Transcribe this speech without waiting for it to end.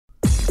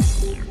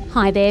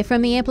Hi there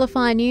from the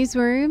Amplify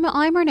Newsroom,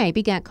 I'm Renee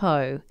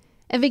Bigatko.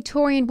 A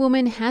Victorian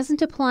woman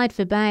hasn't applied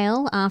for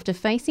bail after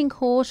facing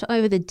court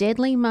over the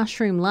deadly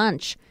mushroom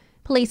lunch.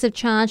 Police have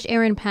charged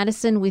Erin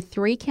Patterson with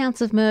 3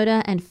 counts of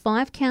murder and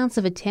 5 counts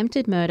of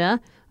attempted murder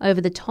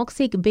over the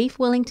toxic beef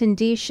Wellington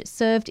dish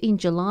served in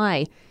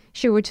July.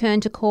 She'll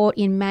return to court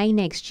in May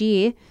next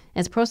year,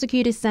 as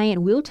prosecutors say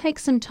it will take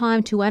some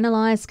time to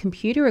analyse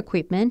computer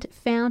equipment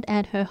found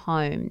at her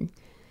home.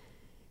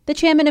 The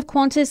chairman of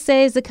Qantas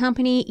says the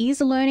company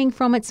is learning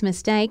from its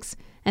mistakes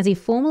as he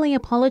formally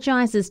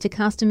apologises to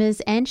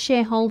customers and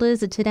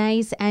shareholders at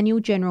today's annual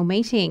general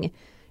meeting.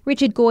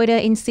 Richard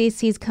Goyder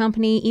insists his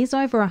company is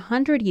over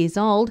 100 years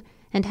old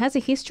and has a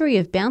history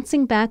of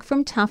bouncing back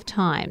from tough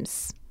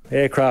times.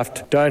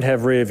 Aircraft don't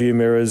have rear view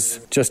mirrors,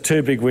 just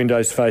 2 big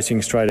windows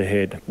facing straight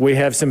ahead. We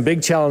have some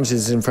big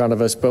challenges in front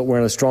of us, but we're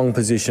in a strong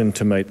position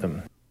to meet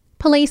them.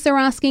 Police are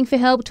asking for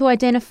help to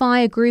identify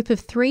a group of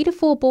 3 to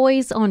 4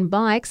 boys on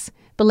bikes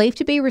believed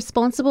to be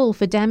responsible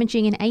for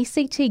damaging an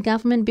ACT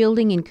government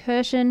building in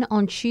Curtin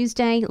on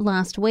Tuesday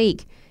last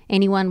week.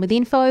 Anyone with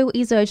info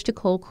is urged to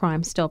call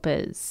Crime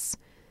Stoppers.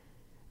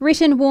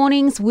 Written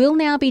warnings will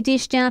now be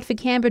dished out for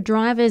Canberra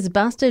drivers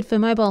busted for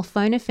mobile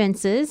phone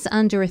offences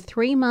under a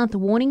 3-month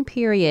warning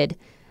period.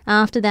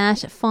 After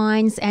that,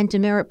 fines and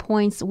demerit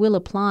points will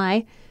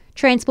apply.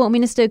 Transport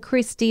Minister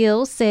Chris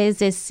Steele says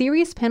there's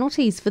serious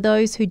penalties for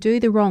those who do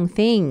the wrong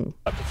thing.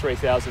 Up to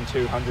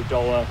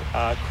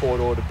 $3,200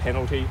 court-ordered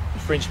penalty,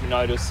 infringement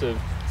notice of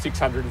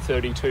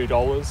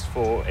 $632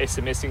 for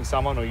SMSing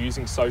someone or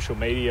using social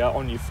media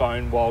on your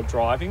phone while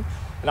driving,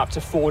 and up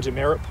to 4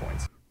 demerit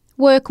points.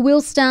 Work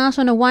will start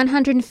on a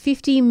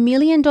 $150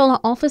 million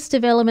office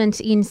development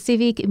in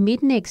Civic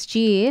mid-next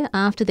year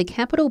after the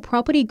Capital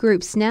Property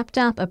Group snapped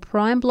up a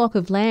prime block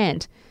of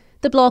land.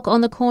 The block on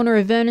the corner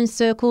of Vernon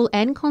Circle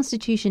and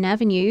Constitution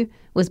Avenue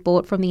was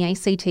bought from the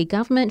ACT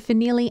government for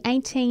nearly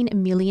 $18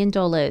 million.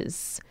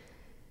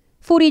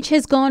 Footage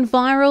has gone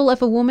viral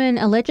of a woman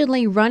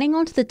allegedly running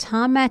onto the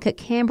tarmac at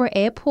Canberra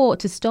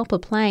Airport to stop a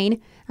plane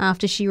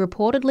after she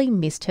reportedly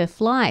missed her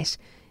flight.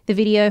 The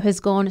video has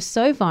gone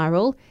so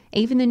viral,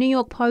 even the New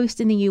York Post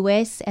in the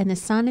US and the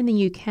Sun in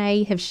the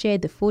UK have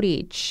shared the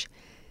footage.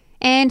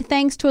 And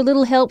thanks to a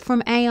little help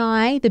from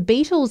AI, the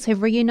Beatles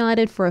have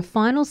reunited for a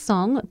final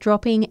song,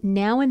 dropping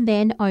Now and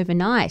Then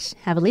overnight.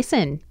 Have a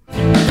listen. Now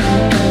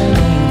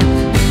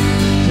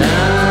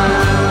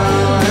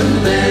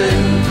and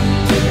then,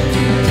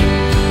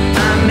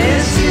 I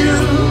miss you.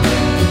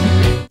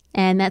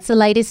 And that's the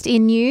latest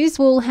in news.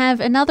 We'll have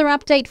another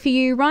update for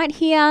you right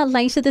here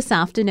later this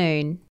afternoon.